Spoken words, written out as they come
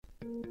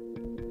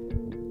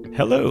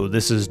Hello,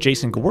 this is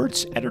Jason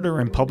Gewirtz, editor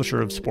and publisher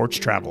of Sports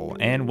Travel,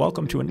 and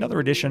welcome to another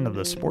edition of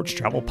the Sports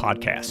Travel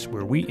Podcast,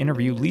 where we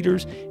interview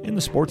leaders in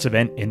the sports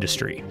event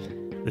industry.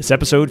 This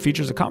episode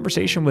features a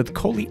conversation with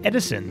Coley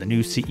Edison, the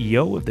new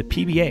CEO of the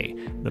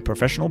PBA, the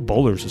Professional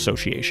Bowlers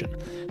Association.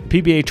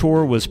 The PBA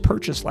Tour was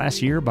purchased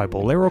last year by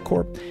Bowlero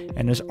Corp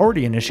and has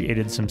already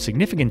initiated some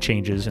significant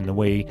changes in the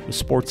way the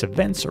sports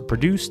events are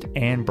produced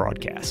and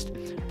broadcast.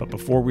 But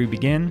before we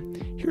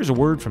begin, here's a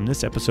word from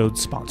this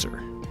episode's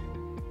sponsor.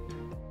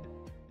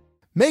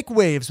 Make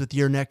waves with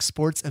your next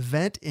sports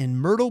event in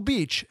Myrtle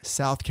Beach,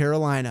 South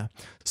Carolina.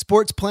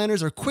 Sports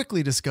planners are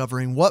quickly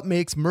discovering what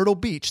makes Myrtle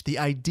Beach the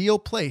ideal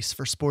place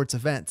for sports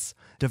events.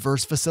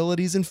 Diverse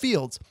facilities and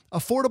fields,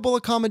 affordable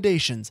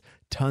accommodations,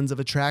 tons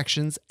of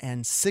attractions,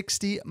 and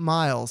 60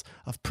 miles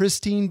of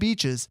pristine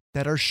beaches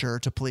that are sure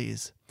to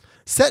please.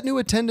 Set new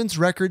attendance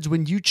records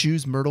when you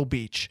choose Myrtle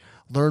Beach.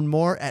 Learn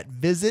more at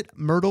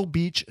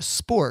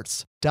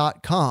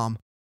visitmyrtlebeachsports.com.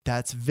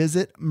 That's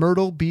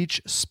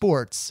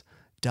visitmyrtlebeachsports.com.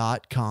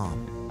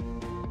 Coley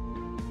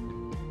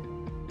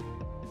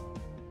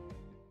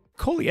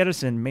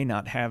Edison may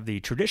not have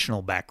the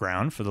traditional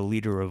background for the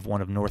leader of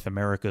one of North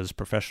America's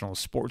professional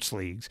sports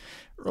leagues.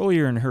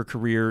 Earlier in her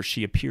career,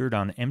 she appeared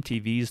on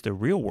MTV's The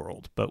Real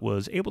World, but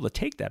was able to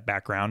take that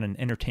background in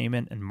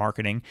entertainment and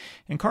marketing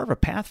and carve a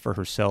path for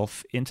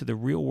herself into the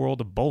real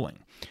world of bowling.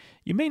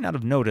 You may not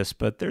have noticed,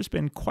 but there's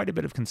been quite a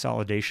bit of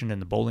consolidation in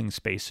the bowling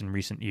space in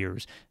recent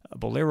years.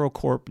 Bowlero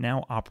Corp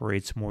now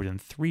operates more than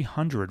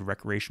 300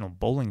 recreational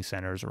bowling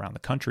centers around the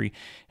country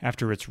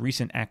after its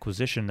recent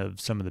acquisition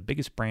of some of the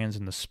biggest brands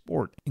in the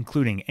sport,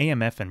 including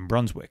AMF and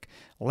Brunswick.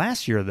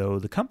 Last year, though,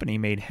 the company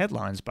made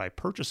headlines by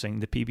purchasing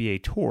the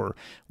PBA Tour,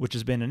 which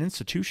has been an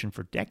institution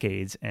for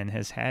decades and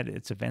has had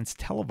its events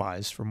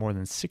televised for more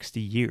than 60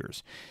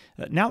 years.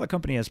 Now the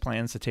company has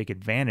plans to take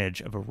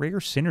advantage of a rare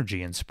synergy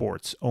in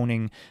sports,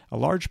 owning a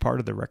large part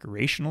of the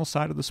recreational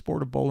side of the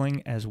sport of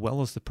bowling as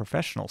well as the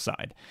professional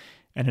side.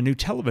 And a new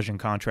television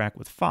contract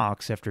with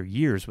Fox after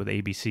years with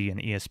ABC and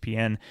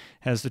ESPN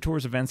has the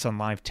tour's events on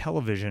live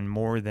television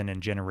more than in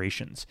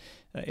generations.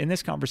 In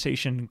this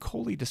conversation,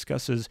 Coley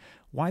discusses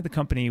why the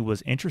company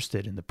was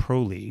interested in the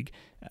Pro League,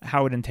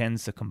 how it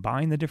intends to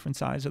combine the different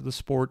sides of the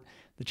sport,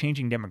 the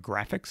changing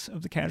demographics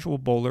of the casual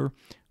bowler,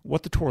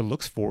 what the tour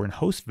looks for in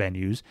host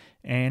venues,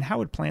 and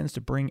how it plans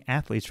to bring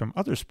athletes from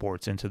other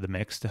sports into the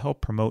mix to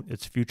help promote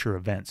its future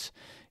events.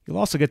 You'll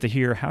also get to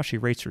hear how she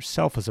rates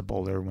herself as a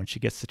bowler when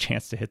she gets the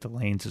chance to hit the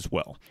lanes as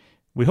well.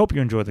 We hope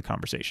you enjoy the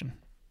conversation.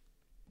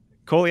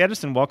 Coley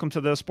Edison, welcome to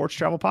the Sports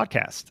Travel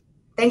Podcast.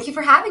 Thank you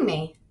for having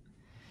me.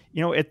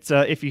 You know, it's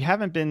if you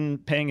haven't been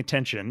paying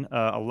attention,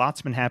 a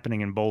lot's been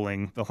happening in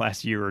bowling the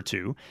last year or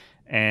two.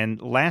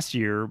 And last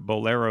year,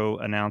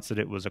 Bowlero announced that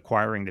it was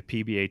acquiring the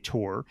PBA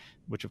Tour,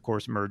 which of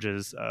course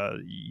merges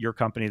your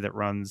company that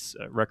runs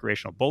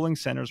recreational bowling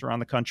centers around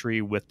the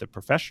country with the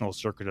professional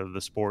circuit of the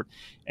sport.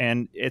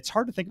 And it's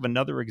hard to think of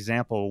another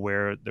example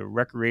where the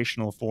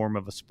recreational form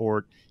of a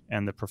sport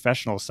and the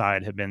professional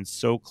side have been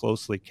so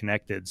closely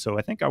connected. So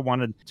I think I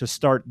wanted to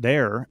start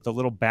there, the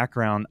little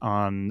background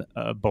on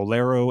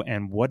Bowlero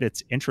and what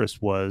its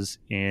interest was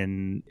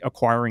in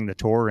acquiring the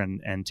tour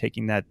and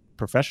taking that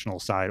professional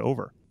side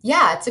over.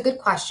 Yeah, it's a good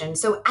question.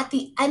 So at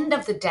the end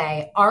of the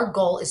day, our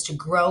goal is to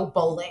grow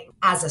bowling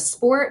as a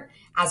sport,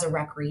 as a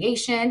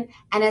recreation,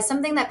 and as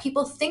something that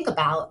people think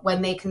about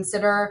when they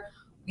consider,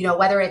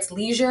 whether it's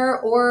leisure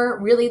or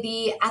really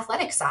the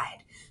athletic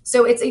side.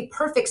 So it's a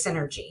perfect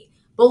synergy.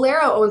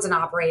 Bowlero owns and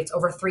operates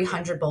over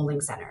 300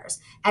 bowling centers,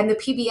 and the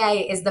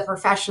PBA is the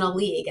professional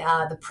league,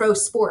 the pro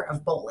sport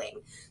of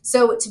bowling.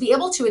 So to be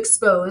able to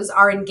expose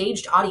our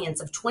engaged audience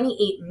of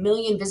 28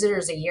 million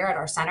visitors a year at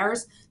our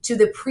centers to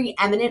the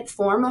preeminent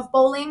form of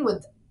bowling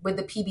with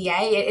the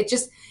PBA,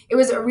 it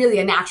was really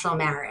a natural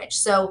marriage.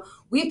 So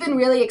we've been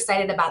really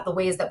excited about the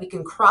ways that we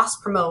can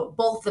cross-promote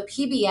both the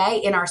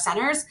PBA in our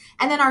centers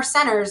and then our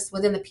centers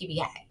within the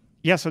PBA.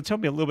 Yeah, so tell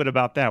me a little bit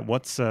about that.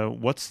 What's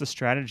the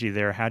strategy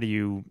there? How do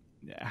you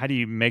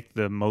make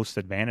the most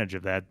advantage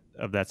of that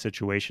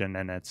situation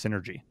and that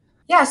synergy?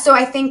 Yeah, so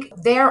I think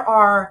there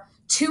are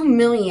 2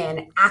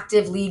 million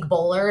active league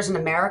bowlers in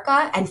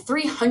America, and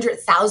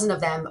 300,000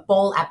 of them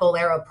bowl at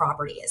Bowlero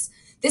properties.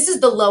 This is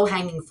the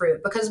low-hanging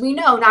fruit because we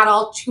know not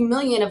all 2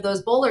 million of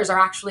those bowlers are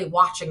actually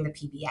watching the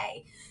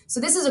PBA. So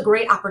this is a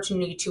great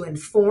opportunity to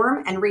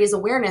inform and raise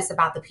awareness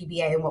about the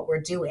PBA and what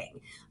we're doing,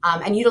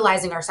 and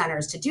utilizing our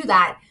centers to do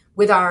that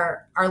with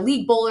our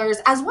league bowlers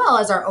as well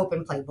as our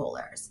open play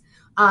bowlers.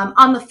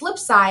 On the flip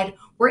side,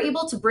 we're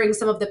able to bring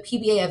some of the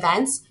PBA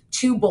events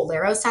to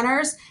Bowlero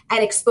centers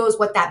and expose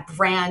what that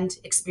brand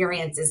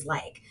experience is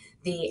like.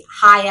 The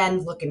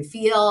high-end look and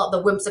feel,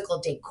 the whimsical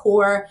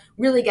decor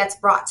really gets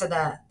brought to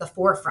the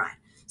forefront.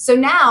 So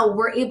now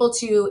we're able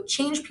to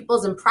change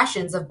people's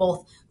impressions of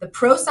both the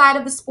pro side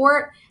of the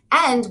sport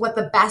and what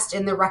the best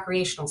in the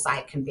recreational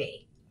side can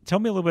be. Tell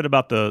me a little bit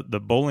about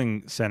the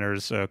bowling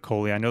centers,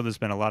 Coley. I know there's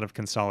been a lot of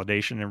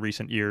consolidation in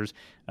recent years.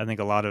 I think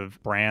a lot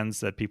of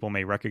brands that people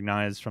may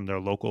recognize from their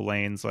local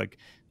lanes like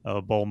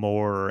Bowlmore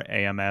or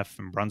AMF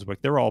and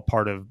Brunswick, they're all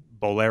part of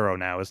Bowlero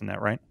now, isn't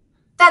that right?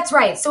 That's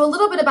right. So a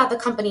little bit about the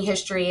company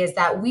history is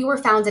that we were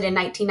founded in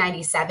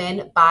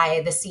 1997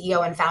 by the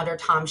CEO and founder,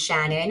 Tom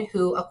Shannon,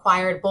 who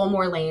acquired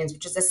Bowlmore Lanes,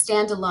 which is a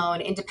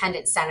standalone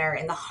independent center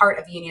in the heart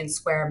of Union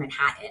Square,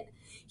 Manhattan.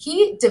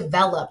 He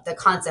developed the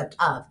concept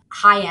of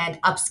high-end,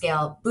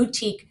 upscale,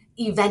 boutique,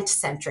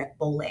 event-centric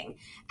bowling.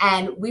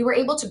 And we were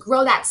able to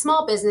grow that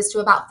small business to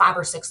about 5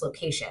 or 6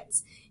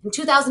 locations. In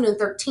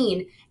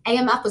 2013,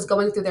 AMF was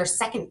going through their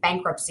second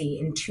bankruptcy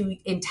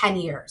in 10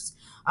 years.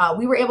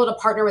 We were able to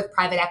partner with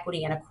private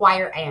equity and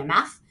acquire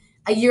AMF.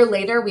 A year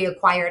later, we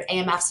acquired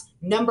AMF's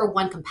number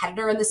one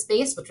competitor in the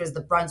space, which was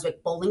the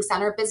Brunswick Bowling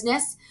Center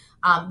business.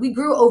 We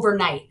grew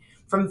overnight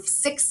from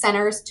 6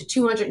 centers to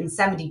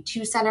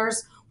 272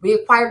 centers. We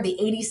acquired the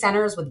 80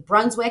 centers with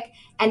Brunswick,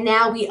 and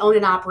now we own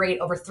and operate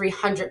over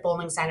 300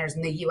 bowling centers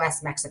in the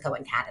US, Mexico,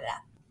 and Canada.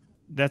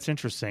 That's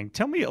interesting.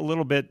 Tell me a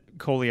little bit,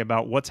 Coley,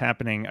 about what's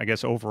happening, I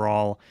guess,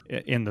 overall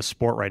in the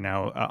sport right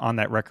now on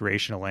that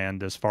recreational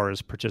end as far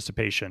as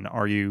participation.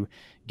 Are you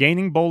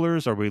gaining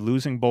bowlers? Are we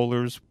losing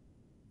bowlers?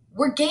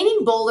 We're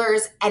gaining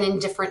bowlers and in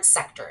different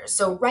sectors.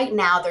 So right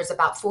now, there's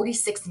about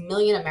 46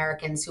 million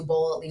Americans who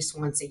bowl at least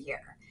once a year.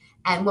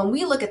 And when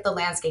we look at the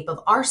landscape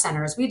of our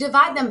centers, we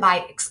divide them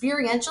by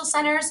experiential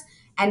centers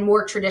and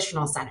more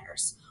traditional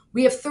centers.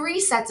 We have 3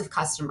 sets of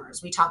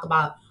customers. We talk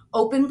about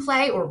open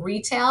play or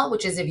retail,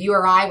 which is if you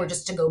or I were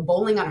just to go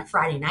bowling on a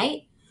Friday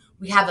night.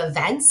 We have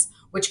events,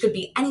 which could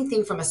be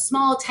anything from a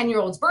small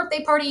 10-year-old's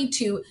birthday party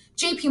to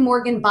JP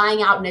Morgan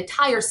buying out an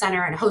entire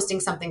center and hosting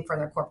something for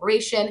their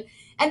corporation.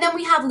 And then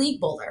we have league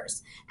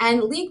bowlers.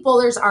 And league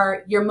bowlers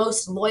are your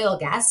most loyal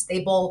guests. They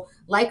bowl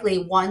likely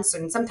once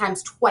and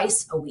sometimes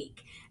twice a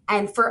week.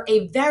 And for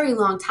a very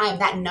long time,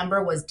 that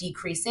number was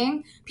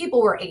decreasing.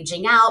 People were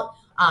aging out.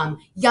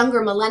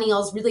 Younger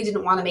millennials really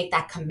didn't want to make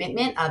that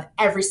commitment of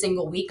every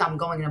single week I'm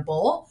going to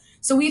bowl.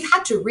 So we've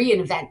had to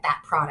reinvent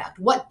that product.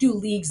 What do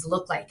leagues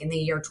look like in the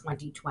year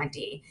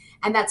 2020?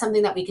 And that's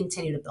something that we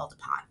continue to build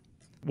upon.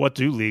 What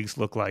do leagues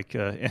look like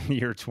in the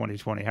year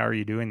 2020? How are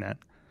you doing that?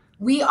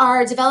 We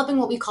are developing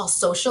what we call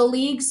social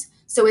leagues.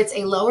 So it's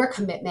a lower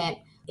commitment.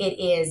 It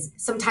is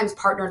sometimes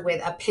partnered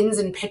with a pins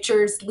and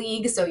pitchers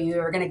league. So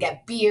you're going to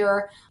get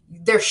beer.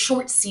 They're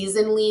short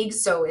season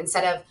leagues. So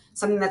instead of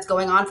something that's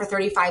going on for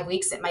 35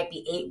 weeks, it might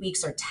be 8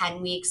 weeks or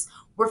 10 weeks.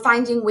 We're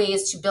finding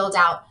ways to build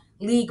out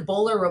league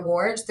bowler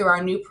rewards through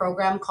our new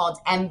program called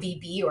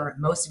MVB, or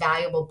Most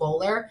Valuable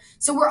Bowler.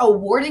 So we're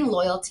awarding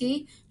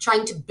loyalty,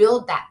 trying to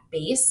build that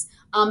base,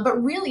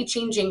 but really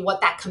changing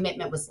what that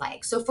commitment was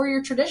like. So for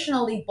your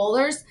traditional league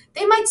bowlers,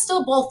 they might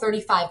still bowl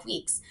 35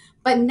 weeks,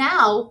 but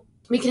now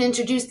we can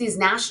introduce these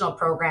national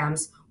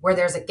programs where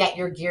there's a Get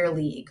Your Gear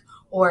League,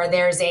 or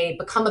there's a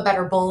Become a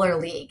Better Bowler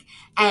League,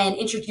 and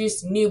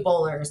introduce new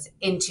bowlers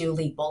into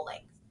league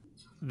bowling.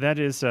 That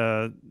is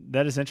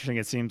interesting.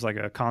 It seems like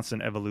a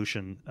constant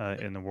evolution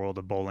in the world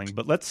of bowling.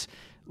 But let's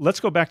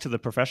go back to the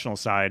professional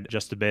side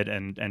just a bit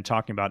and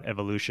talking about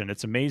evolution.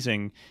 It's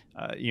amazing.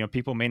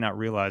 People may not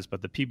realize,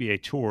 but the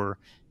PBA Tour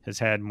has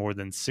had more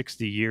than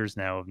 60 years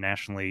now of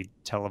nationally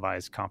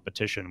televised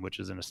competition, which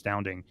is an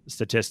astounding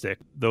statistic.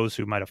 Those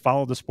who might have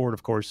followed the sport,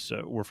 of course,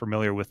 were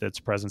familiar with its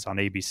presence on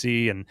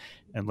ABC and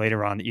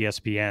later on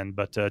ESPN.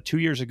 But 2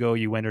 years ago,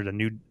 you entered a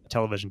new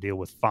television deal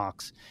with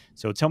Fox.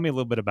 So tell me a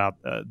little bit about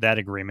that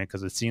agreement,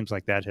 because it seems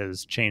like that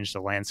has changed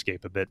the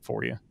landscape a bit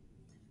for you.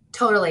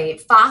 Totally.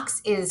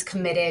 Fox is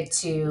committed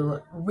to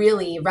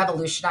really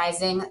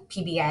revolutionizing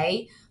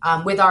PBA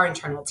with our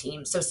internal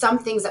team. So some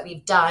things that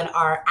we've done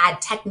are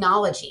add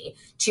technology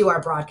to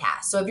our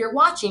broadcast. So if you're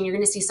watching, you're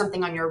going to see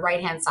something on your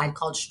right-hand side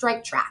called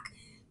Strike Track.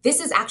 This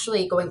is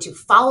actually going to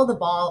follow the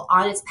ball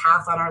on its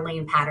path on our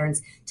lane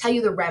patterns, tell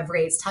you the rev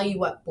rates, tell you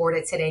what board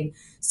it's hitting.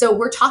 So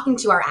we're talking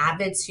to our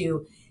avids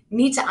who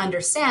need to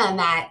understand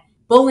that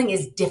bowling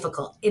is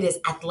difficult. It is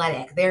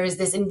athletic. There is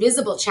this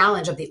invisible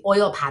challenge of the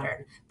oil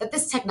pattern that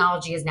this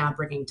technology is now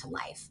bringing to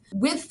life.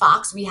 With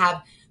Fox, we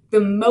have the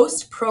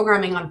most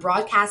programming on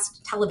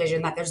broadcast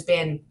television that there's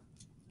been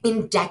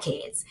in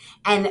decades.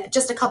 And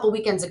just a couple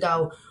weekends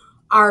ago,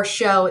 our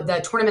show, the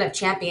Tournament of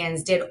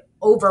Champions, did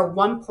over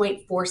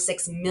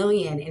 1.46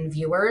 million in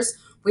viewers,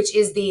 which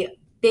is the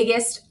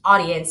biggest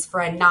audience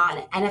for a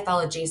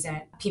non-NFL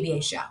adjacent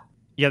PBA show.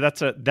 Yeah,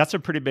 that's a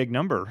pretty big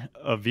number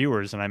of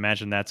viewers, and I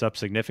imagine that's up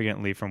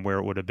significantly from where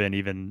it would have been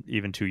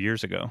even 2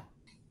 years ago.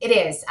 It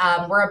is.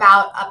 We're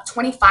about up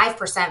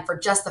 25% for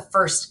just the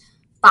first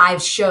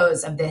 5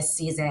 shows of this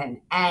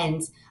season.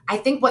 And I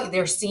think what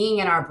they're seeing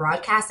in our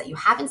broadcast that you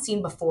haven't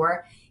seen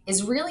before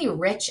is really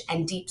rich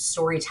and deep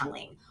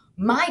storytelling.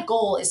 My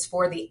goal is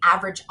for the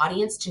average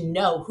audience to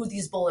know who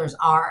these bowlers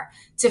are,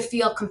 to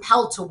feel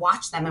compelled to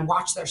watch them and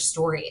watch their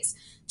stories,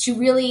 to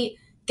really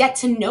get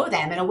to know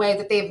them in a way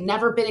that they've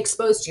never been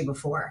exposed to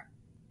before.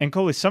 And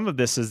Coley, some of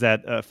this is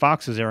that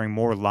Fox is airing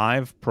more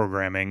live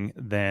programming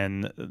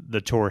than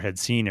the tour had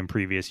seen in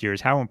previous years.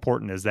 How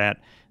important is that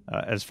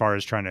as far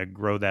as trying to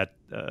grow that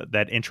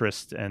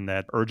interest and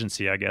that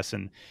urgency, I guess,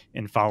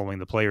 in following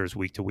the players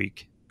week to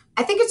week?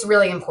 I think it's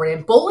really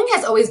important. Bowling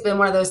has always been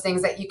one of those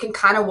things that you can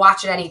kind of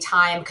watch at any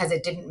time because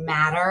it didn't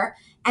matter.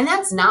 And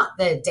that's not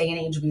the day and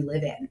age we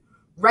live in.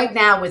 Right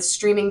now, with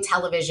streaming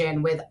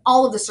television, with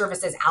all of the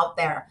services out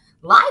there,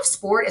 live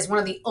sport is one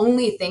of the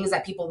only things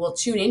that people will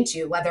tune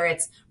into, whether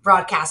it's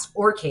broadcast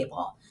or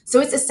cable. So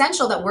it's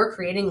essential that we're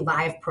creating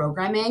live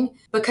programming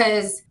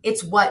because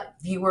it's what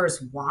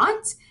viewers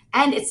want.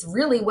 And it's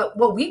really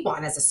what we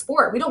want as a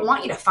sport. We don't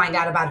want you to find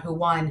out about who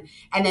won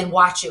and then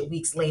watch it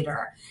weeks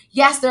later.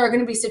 Yes, there are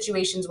going to be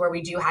situations where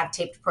we do have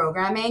taped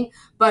programming,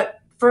 but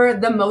for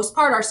the most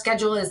part, our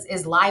schedule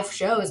is live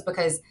shows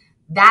because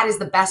that is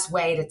the best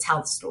way to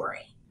tell the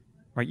story.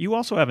 Right. You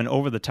also have an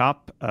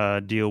over-the-top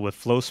deal with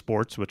Flow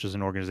Sports, which is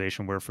an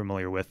organization we're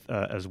familiar with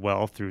as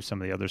well through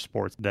some of the other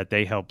sports that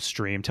they help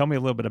stream. Tell me a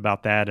little bit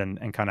about that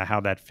and kind of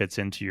how that fits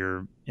into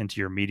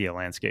your media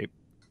landscape.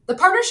 The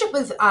partnership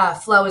with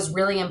Flow is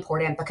really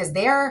important because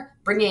they're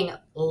bringing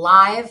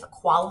live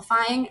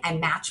qualifying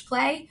and match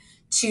play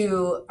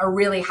to a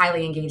really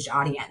highly engaged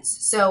audience.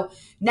 So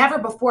never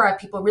before have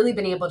people really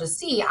been able to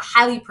see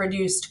highly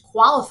produced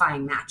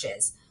qualifying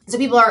matches. So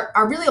people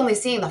are really only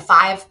seeing the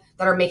 5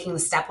 that are making the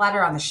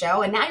stepladder on the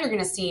show. And now you're going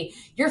to see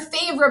your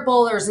favorite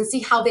bowlers and see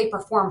how they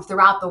perform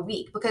throughout the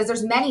week because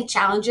there's many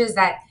challenges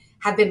that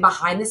have been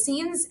behind the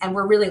scenes and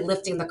we're really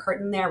lifting the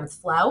curtain there with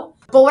Flow.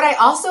 But what I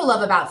also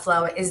love about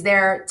Flow is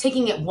they're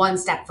taking it one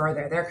step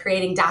further. They're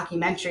creating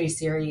documentary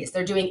series.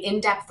 They're doing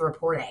in-depth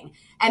reporting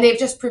and they've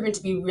just proven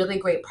to be really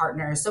great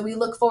partners. So we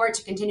look forward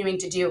to continuing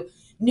to do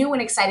new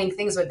and exciting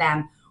things with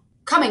them.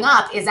 Coming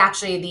up is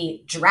actually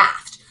the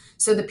draft.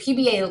 So the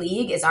PBA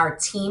League is our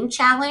team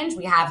challenge.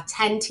 We have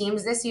 10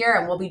 teams this year,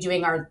 and we'll be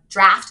doing our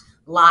draft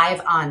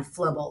live on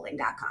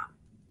flowbowling.com.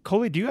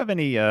 Coley, do you have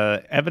any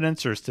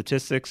evidence or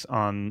statistics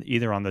on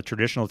either on the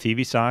traditional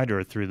TV side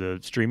or through the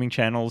streaming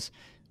channels,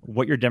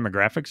 what your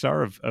demographics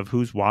are of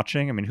who's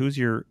watching? I mean, who's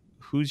your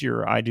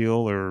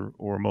ideal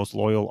or most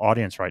loyal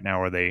audience right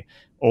now? Are they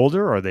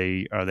older? Are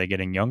they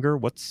getting younger?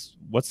 What's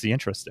the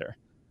interest there?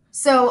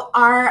 So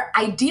our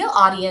ideal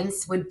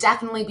audience would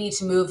definitely be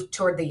to move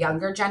toward the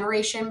younger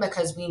generation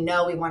because we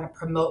know we want to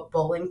promote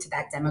bowling to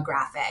that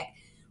demographic.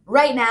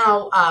 Right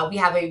now, we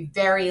have a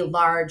very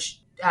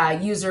large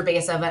user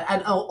base of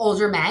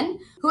older men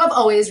who have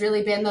always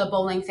really been the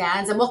bowling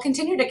fans, and we'll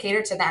continue to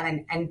cater to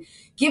them and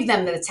give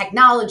them the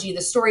technology,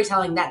 the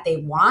storytelling that they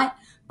want.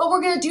 But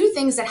we're going to do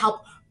things that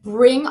help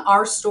bring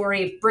our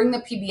story, bring the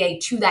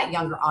PBA to that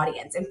younger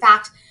audience. In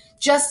fact,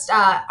 just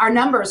our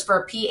numbers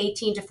for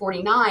P18 to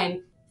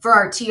 49 for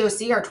our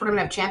TOC, our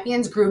Tournament of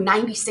Champions, grew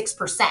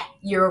 96%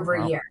 year over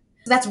year.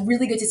 So that's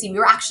really good to see. We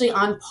were actually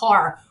on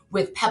par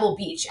with Pebble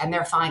Beach and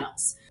their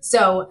finals.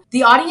 So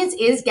the audience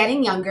is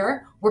getting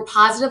younger. We're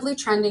positively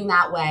trending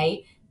that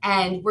way.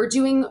 And we're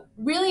doing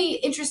really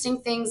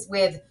interesting things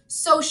with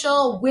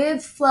social,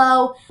 with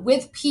Flow,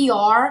 with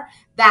PR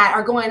that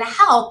are going to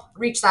help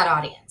reach that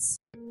audience.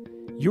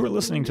 You are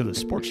listening to the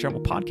Sports Travel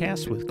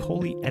Podcast with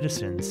Coley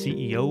Edison,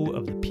 CEO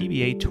of the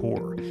PBA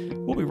Tour.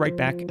 We'll be right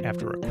back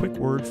after a quick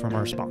word from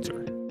our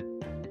sponsor.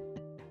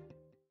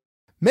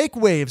 Make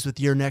waves with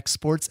your next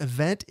sports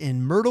event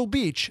in Myrtle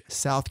Beach,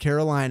 South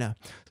Carolina.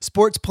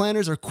 Sports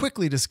planners are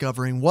quickly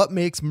discovering what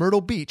makes Myrtle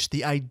Beach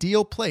the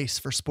ideal place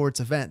for sports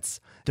events.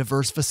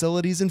 Diverse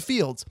facilities and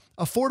fields,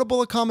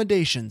 affordable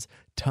accommodations,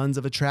 tons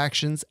of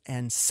attractions,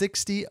 and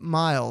 60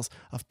 miles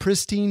of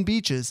pristine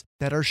beaches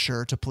that are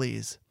sure to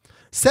please.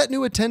 Set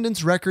new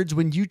attendance records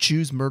when you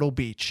choose Myrtle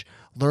Beach.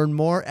 Learn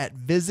more at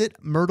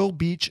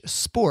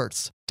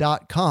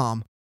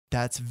visitmyrtlebeachsports.com.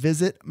 That's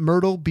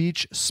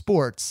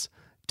visitmyrtlebeachsports.com.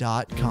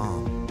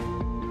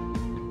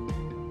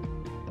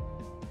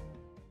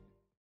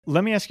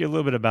 Let me ask you a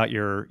little bit about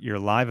your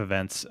live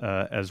events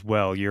as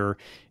well. You're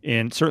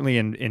certainly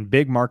in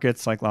big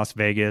markets like Las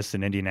Vegas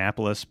and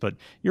Indianapolis, but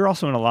you're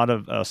also in a lot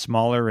of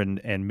smaller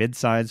and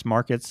mid-sized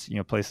markets,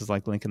 places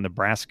like Lincoln,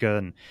 Nebraska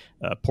and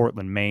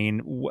Portland,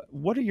 Maine.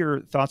 What are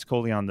your thoughts,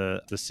 Coley, on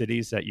the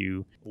cities that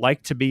you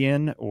like to be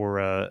in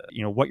or,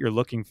 what you're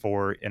looking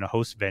for in a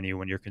host venue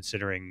when you're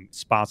considering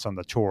spots on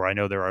the tour? I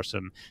know there are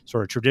some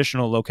sort of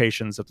traditional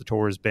locations that the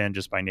tour has been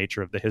just by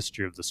nature of the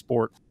history of the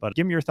sport, but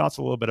give me your thoughts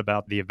a little bit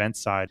about the event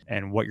side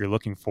and what you're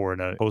looking for in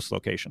a host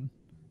location.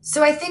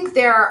 So I think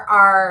there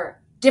are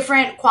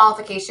different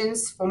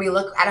qualifications when we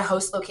look at a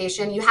host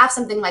location. You have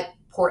something like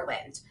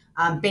Portland,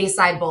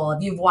 Bayside Bowl.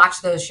 If you've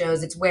watched those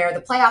shows, it's where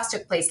the playoffs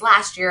took place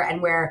last year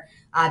and where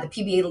the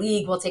PBA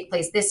League will take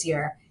place this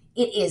year.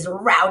 It is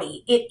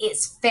rowdy. It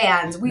is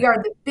fans. We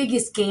are the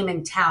biggest game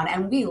in town,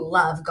 and we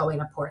love going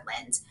to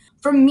Portland.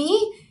 For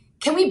me,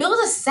 can we build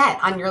a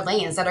set on your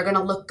lanes that are going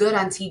to look good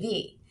on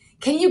TV?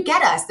 Can you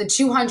get us the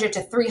 200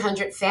 to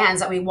 300 fans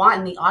that we want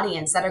in the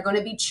audience that are going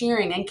to be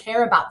cheering and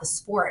care about the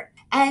sport?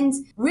 And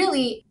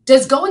really,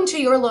 does going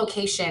to your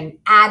location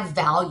add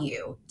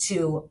value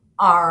to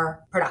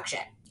our production?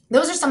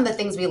 Those are some of the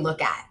things we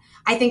look at.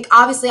 I think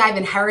obviously I've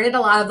inherited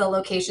a lot of the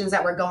locations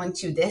that we're going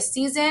to this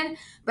season,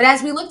 but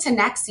as we look to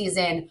next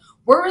season,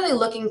 we're really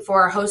looking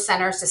for host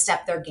centers to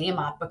step their game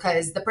up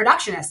because the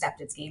production has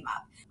stepped its game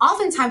up.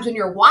 Oftentimes when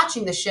you're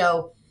watching the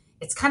show,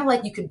 it's kind of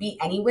like you could be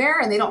anywhere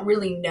and they don't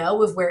really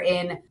know if we're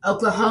in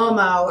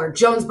Oklahoma or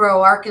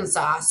Jonesboro,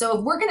 Arkansas. So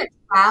if we're going to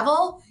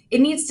travel,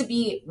 it needs to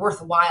be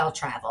worthwhile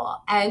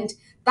travel. And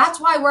that's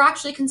why we're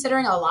actually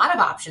considering a lot of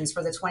options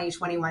for the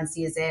 2021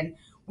 season.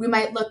 We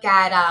might look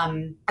at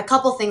a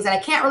couple things that I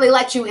can't really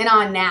let you in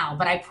on now,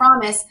 but I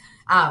promise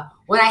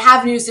when I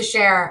have news to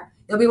share,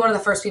 you'll be one of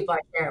the first people I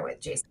share it with,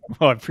 Jason.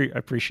 Well, I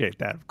appreciate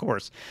that, of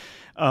course.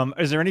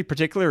 Is there any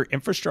particular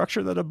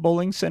infrastructure that a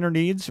bowling center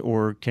needs,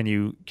 or can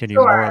you Sure.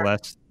 more or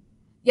less?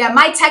 Yeah,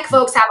 my tech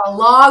folks have a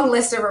long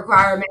list of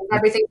requirements,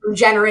 everything from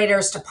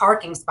generators to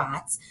parking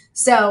spots.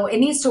 So it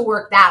needs to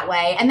work that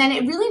way. And then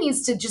it really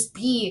needs to just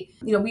be,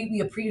 we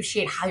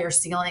appreciate higher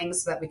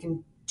ceilings so that we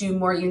can do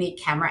more unique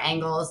camera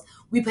angles.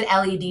 We put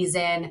LEDs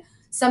in.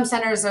 Some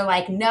centers are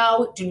like,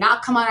 no, do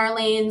not come on our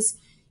lanes.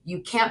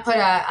 You can't put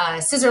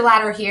a scissor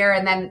ladder here.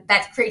 And then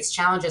that creates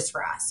challenges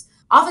for us.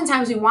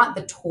 Oftentimes we want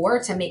the tour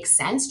to make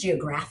sense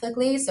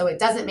geographically. So it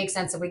doesn't make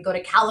sense if we go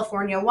to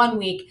California one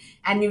week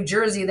and New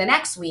Jersey the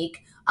next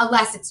week,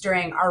 unless it's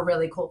during our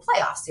really cool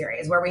playoff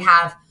series where we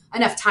have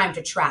enough time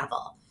to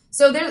travel.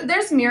 So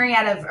there's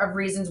myriad of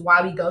reasons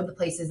why we go to the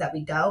places that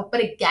we go.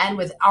 But again,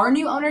 with our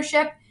new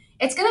ownership,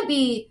 it's going to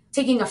be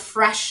taking a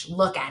fresh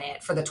look at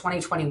it for the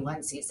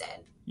 2021 season.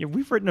 Yeah,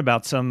 we've written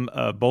about some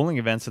bowling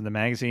events in the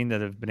magazine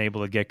that have been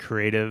able to get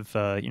creative,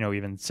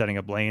 even setting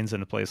up lanes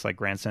in a place like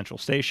Grand Central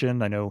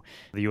Station. I know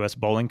the U.S.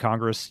 Bowling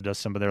Congress does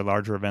some of their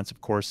larger events,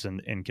 of course,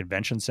 in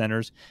convention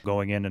centers,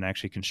 going in and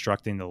actually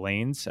constructing the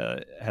lanes.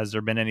 Has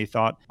there been any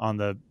thought on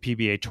the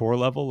PBA Tour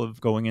level of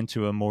going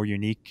into a more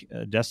unique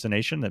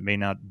destination that may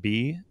not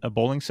be a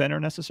bowling center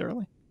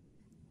necessarily?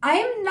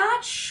 I'm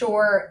not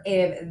sure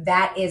if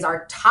that is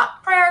our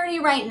top priority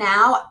right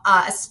now,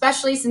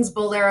 especially since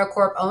Bowlero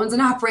Corp owns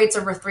and operates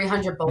over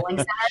 300 bowling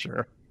centers.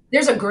 Sure.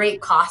 There's a great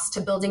cost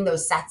to building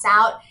those sets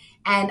out.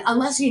 And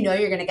unless you know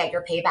you're going to get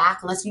your payback,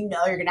 unless you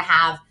know you're going to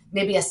have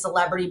maybe a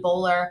celebrity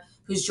bowler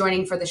who's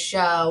joining for the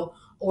show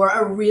or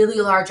a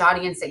really large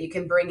audience that you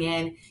can bring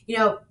in,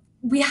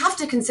 we have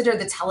to consider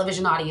the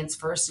television audience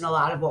first in a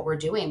lot of what we're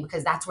doing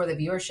because that's where the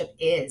viewership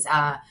is.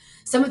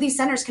 Some of these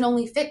centers can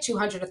only fit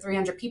 200 to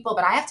 300 people,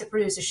 but I have to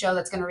produce a show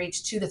that's going to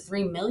reach 2 to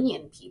 3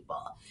 million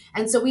people.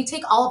 And so we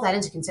take all of that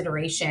into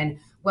consideration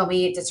when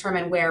we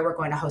determine where we're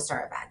going to host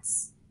our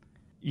events.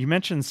 You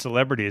mentioned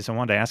celebrities. I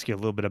wanted to ask you a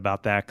little bit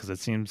about that because it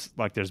seems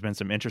like there's been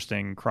some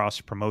interesting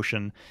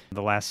cross-promotion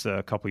the last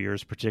couple of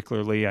years,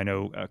 particularly. I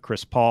know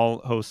Chris Paul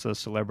hosts a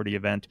celebrity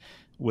event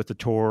with the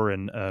tour,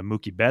 and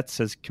Mookie Betts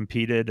has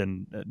competed,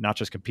 and not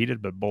just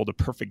competed, but bowled a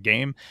perfect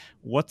game.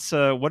 What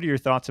are your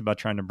thoughts about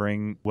trying to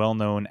bring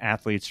well-known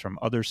athletes from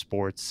other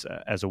sports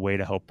as a way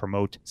to help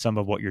promote some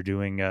of what you're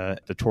doing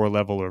at the tour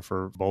level or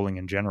for bowling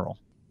in general?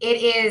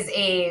 It is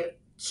a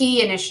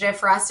key initiative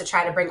for us to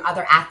try to bring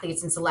other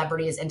athletes and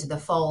celebrities into the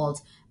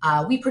fold.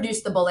 We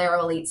produced the Bowlero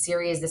Elite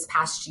Series this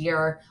past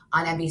year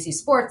on NBC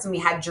Sports, and we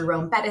had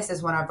Jerome Bettis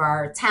as one of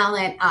our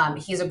talent.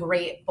 He's a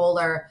great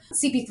bowler.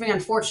 CP3,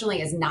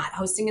 unfortunately, is not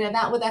hosting an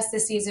event with us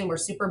this season. We're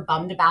super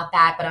bummed about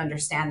that, but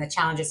understand the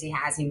challenges he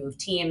has. He moved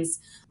teams,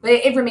 but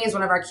it remains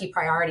one of our key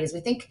priorities. We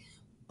think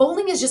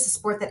bowling is just a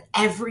sport that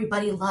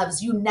everybody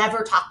loves. You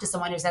never talk to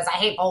someone who says, I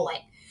hate bowling.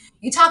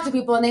 You talk to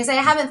people and they say,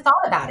 I haven't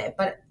thought about it,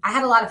 but I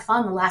had a lot of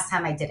fun the last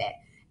time I did it.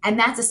 And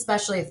that's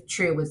especially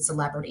true with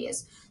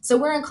celebrities. So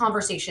we're in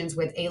conversations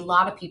with a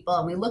lot of people,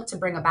 and we look to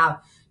bring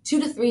about 2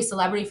 to 3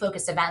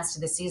 celebrity-focused events to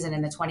the season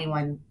in the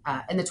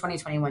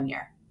 2021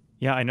 year.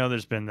 Yeah, I know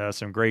there's been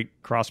some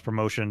great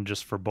cross-promotion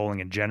just for bowling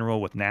in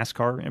general, with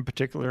NASCAR in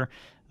particular.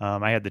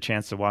 I had the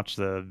chance to watch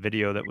the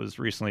video that was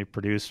recently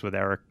produced with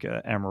Eric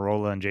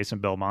Amarola and Jason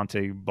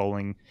Belmonte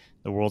bowling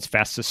the world's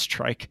fastest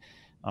strike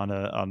on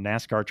a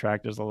NASCAR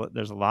track. There's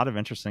a lot of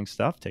interesting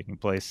stuff taking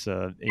place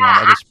in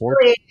other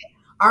sports.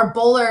 Our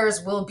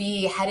bowlers will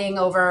be heading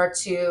over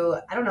to,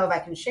 I don't know if I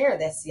can share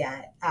this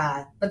yet,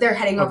 but they're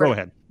heading over. Go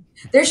ahead.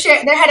 They're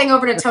heading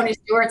over to Tony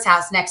Stewart's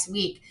house next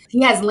week.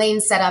 He has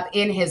lanes set up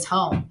in his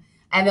home,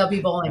 and they'll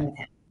be bowling with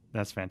him.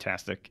 That's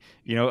fantastic.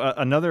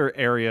 Another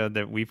area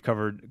that we've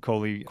covered,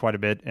 Coley, quite a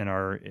bit in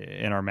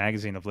our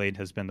magazine of late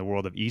has been the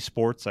world of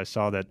esports. I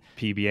saw that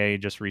PBA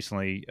just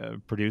recently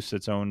produced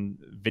its own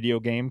video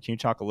game. Can you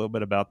talk a little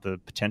bit about the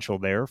potential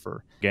there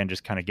for, again,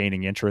 just kind of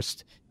gaining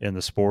interest in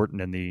the sport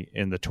and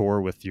in the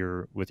tour with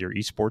your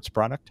esports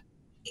product?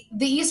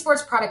 The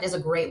esports product is a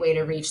great way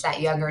to reach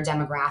that younger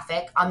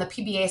demographic. On the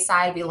PBA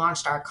side, we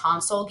launched our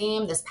console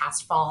game this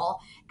past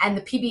fall, and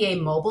the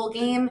PBA mobile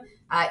game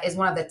is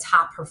one of the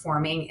top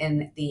performing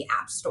in the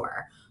App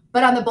Store.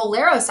 But on the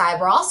Bowlero side,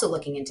 we're also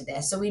looking into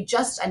this. So we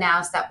just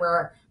announced that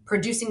we're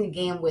producing a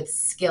game with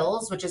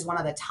Skills, which is one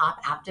of the top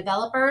app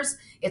developers.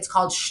 It's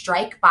called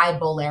Strike by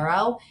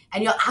Bowlero,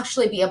 and you'll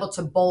actually be able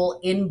to bowl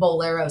in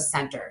Bowlero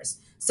centers.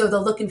 So the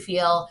look and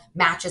feel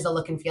matches the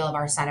look and feel of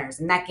our centers,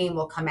 and that game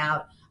will come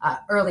out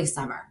early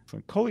summer.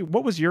 Coley,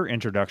 what was your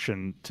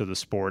introduction to the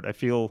sport? I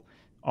feel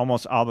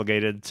almost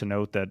obligated to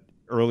note that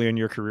early in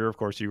your career, of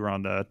course, you were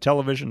on the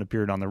television,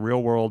 appeared on The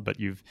Real World, but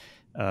you've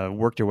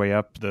worked your way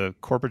up the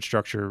corporate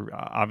structure,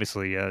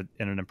 obviously in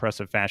an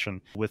impressive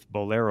fashion with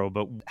Bolero.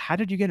 But how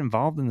did you get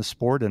involved in the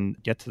sport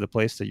and get to the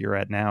place that you're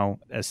at now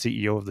as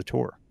CEO of the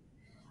tour?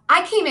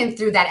 I came in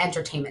through that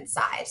entertainment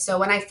side. So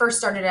when I first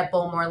started at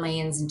Bowlmore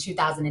Lanes in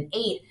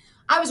 2008,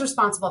 I was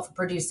responsible for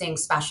producing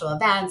special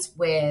events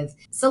with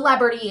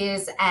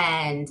celebrities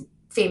and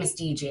famous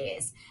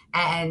DJs.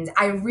 And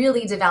I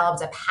really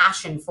developed a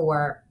passion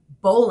for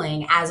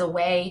bowling as a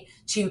way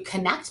to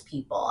connect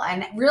people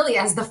and really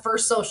as the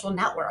first social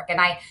network. And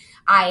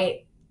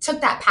I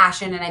took that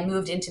passion and I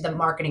moved into the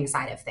marketing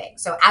side of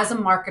things. So as a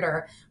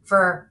marketer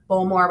for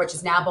Bowlmore, which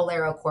is now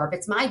Bolero Corp,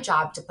 it's my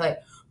job to put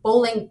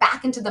bowling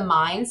back into the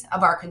minds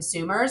of our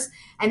consumers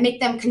and make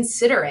them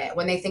consider it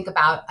when they think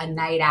about a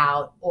night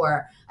out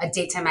or a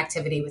daytime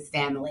activity with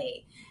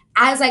family.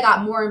 As I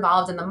got more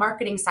involved in the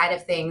marketing side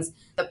of things,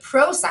 the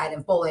pro side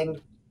of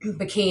bowling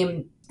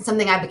became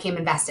something I became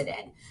invested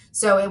in.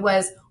 So it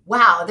was,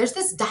 wow, there's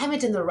this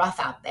diamond in the rough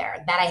out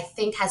there that I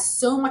think has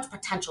so much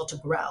potential to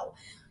grow.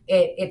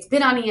 It's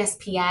been on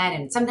ESPN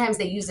and sometimes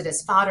they use it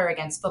as fodder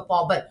against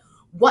football, but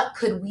what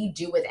could we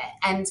do with it?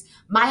 And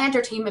my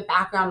entertainment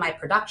background, my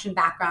production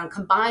background,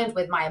 combined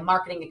with my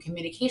marketing and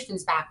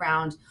communications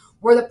background,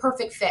 were the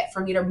perfect fit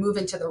for me to move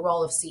into the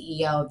role of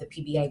CEO of the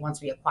PBA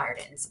once we acquired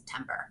it in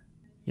September.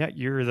 Yeah,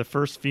 you're the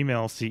first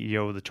female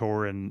CEO of the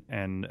tour,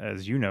 and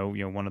as you know,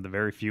 one of the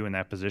very few in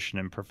that position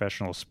in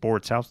professional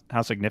sports.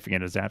 How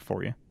significant is that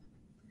for you?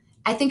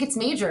 I think it's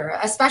major,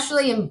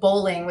 especially in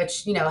bowling,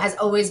 which, has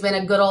always been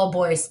a good old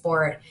boy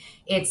sport.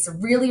 It's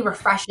really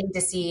refreshing to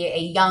see a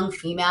young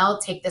female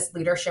take this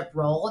leadership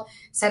role,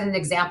 set an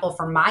example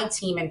for my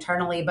team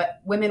internally,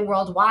 but women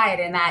worldwide.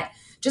 And that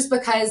just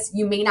because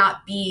you may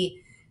not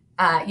be,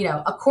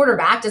 a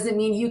quarterback doesn't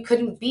mean you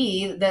couldn't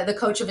be the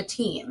coach of a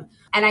team.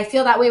 And I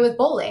feel that way with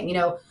bowling.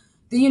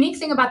 The unique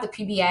thing about the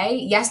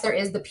PBA, yes, there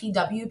is the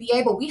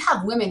PWBA, but we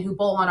have women who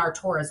bowl on our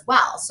tour as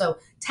well. So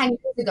 10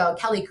 years ago,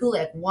 Kelly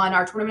Kulick won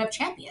our Tournament of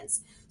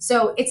Champions.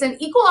 So it's an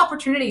equal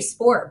opportunity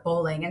sport,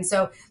 bowling. And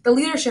so the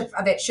leadership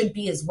of it should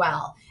be as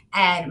well.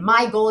 And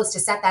my goal is to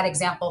set that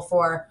example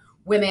for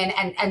women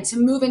and to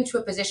move into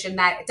a position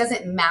that it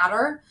doesn't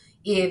matter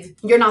if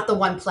you're not the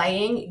one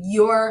playing,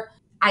 your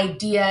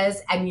ideas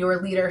and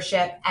your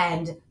leadership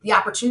and the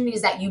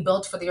opportunities that you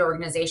build for the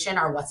organization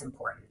are what's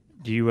important.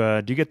 Do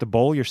you get to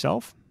bowl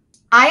yourself?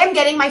 I am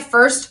getting my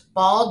first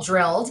ball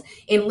drilled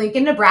in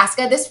Lincoln,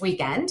 Nebraska this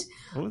weekend.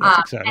 Oh,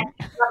 that's exciting.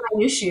 I got my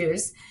new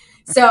shoes.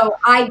 So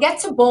I get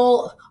to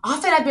bowl.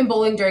 Often I've been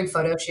bowling during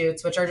photo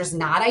shoots, which are just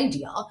not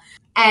ideal.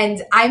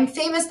 And I'm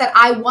famous that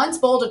I once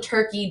bowled a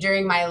turkey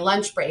during my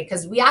lunch break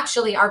because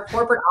our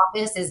corporate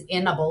office is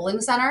in a bowling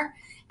center.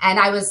 And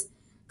I was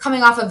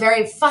coming off a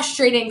very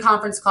frustrating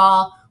conference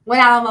call,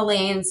 went out on the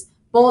lanes,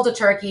 bowled a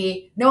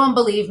turkey. No one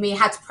believed me,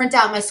 had to print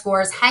out my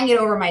scores, hang it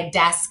over my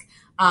desk.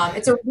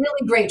 It's a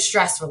really great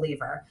stress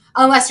reliever,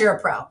 unless you're a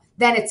pro.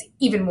 Then it's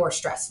even more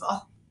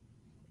stressful.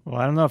 Well,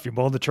 I don't know. If you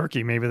bowled the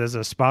turkey, maybe there's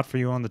a spot for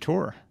you on the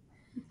tour.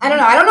 I don't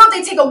know. I don't know if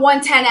they take a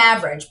 110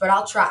 average, but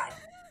I'll try.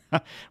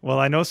 Well,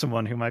 I know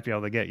someone who might be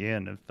able to get you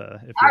in if all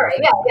right,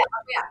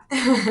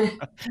 yeah.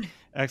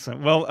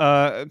 Excellent. Well,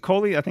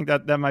 Coley, I think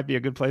that might be a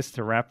good place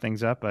to wrap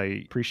things up. I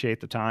appreciate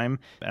the time.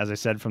 As I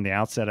said from the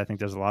outset, I think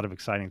there's a lot of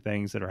exciting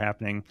things that are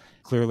happening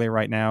clearly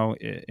right now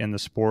in the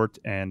sport,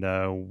 and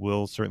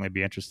we'll certainly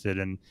be interested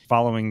in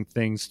following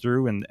things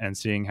through and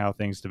seeing how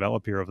things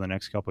develop here over the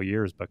next couple of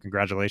years. But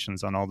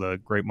congratulations on all the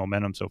great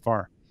momentum so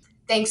far.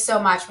 Thanks so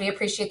much. We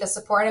appreciate the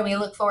support, and we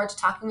look forward to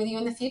talking with you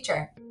in the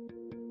future.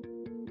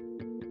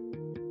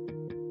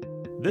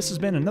 This has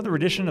been another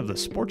edition of the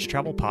Sports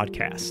Travel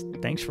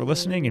Podcast. Thanks for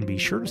listening, and be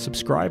sure to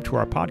subscribe to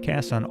our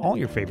podcast on all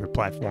your favorite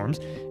platforms,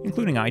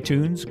 including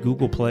iTunes,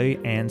 Google Play,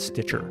 and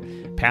Stitcher.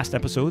 Past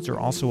episodes are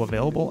also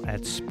available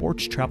at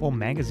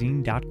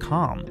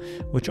sportstravelmagazine.com,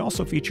 which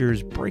also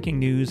features breaking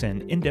news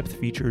and in-depth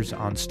features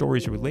on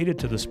stories related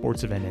to the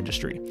sports event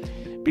industry.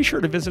 Be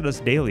sure to visit us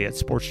daily at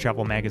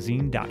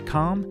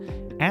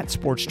sportstravelmagazine.com, at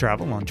Sports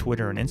Travel on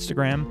Twitter and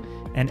Instagram,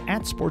 and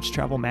at Sports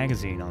Travel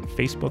Magazine on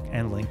Facebook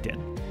and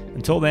LinkedIn.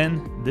 Until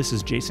then, this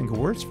is Jason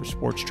Gewirtz for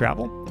Sports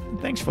Travel, and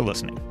thanks for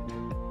listening.